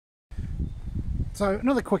So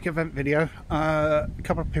another quick event video. A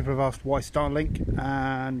couple of people have asked why Starlink,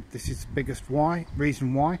 and this is the biggest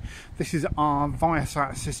reason why. This is our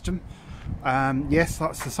Viasat system. Yes,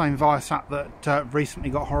 that's the same Viasat that recently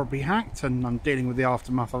got horribly hacked, and I'm dealing with the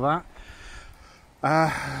aftermath of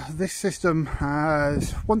that. This system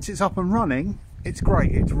has, once it's up and running, it's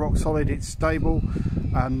great. It's rock solid, it's stable.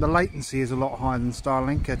 The latency is a lot higher than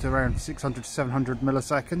Starlink at around 600 to 700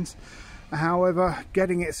 milliseconds. However,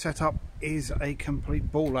 getting it set up is a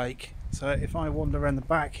complete ball ache. So if I wander around the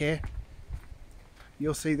back here,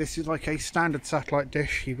 you'll see this is like a standard satellite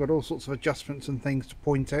dish. You've got all sorts of adjustments and things to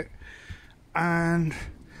point it, and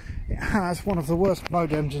it has one of the worst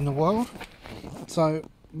modems in the world. So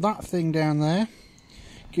that thing down there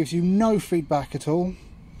gives you no feedback at all,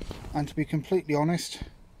 and to be completely honest,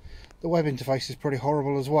 the web interface is pretty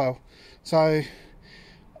horrible as well. So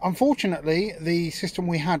unfortunately, the system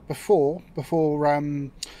we had before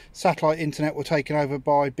satellite internet were taken over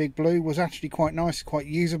by Big Blue was actually quite nice, quite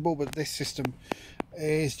usable, but this system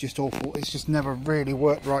is just awful. It's just never really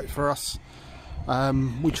worked right for us.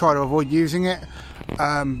 We try to avoid using it,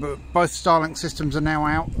 but both Starlink systems are now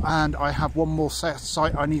out, and I have one more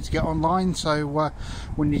site I need to get online, so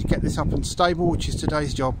we need to get this up and stable, which is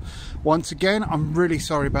today's job. Once again, I'm really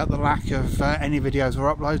sorry about the lack of any videos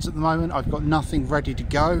or uploads at the moment. I've got nothing ready to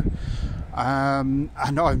go, and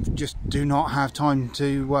I just do not have time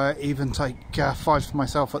to even take 5 for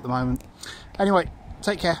myself at the moment. Anyway,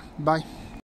 take care, bye.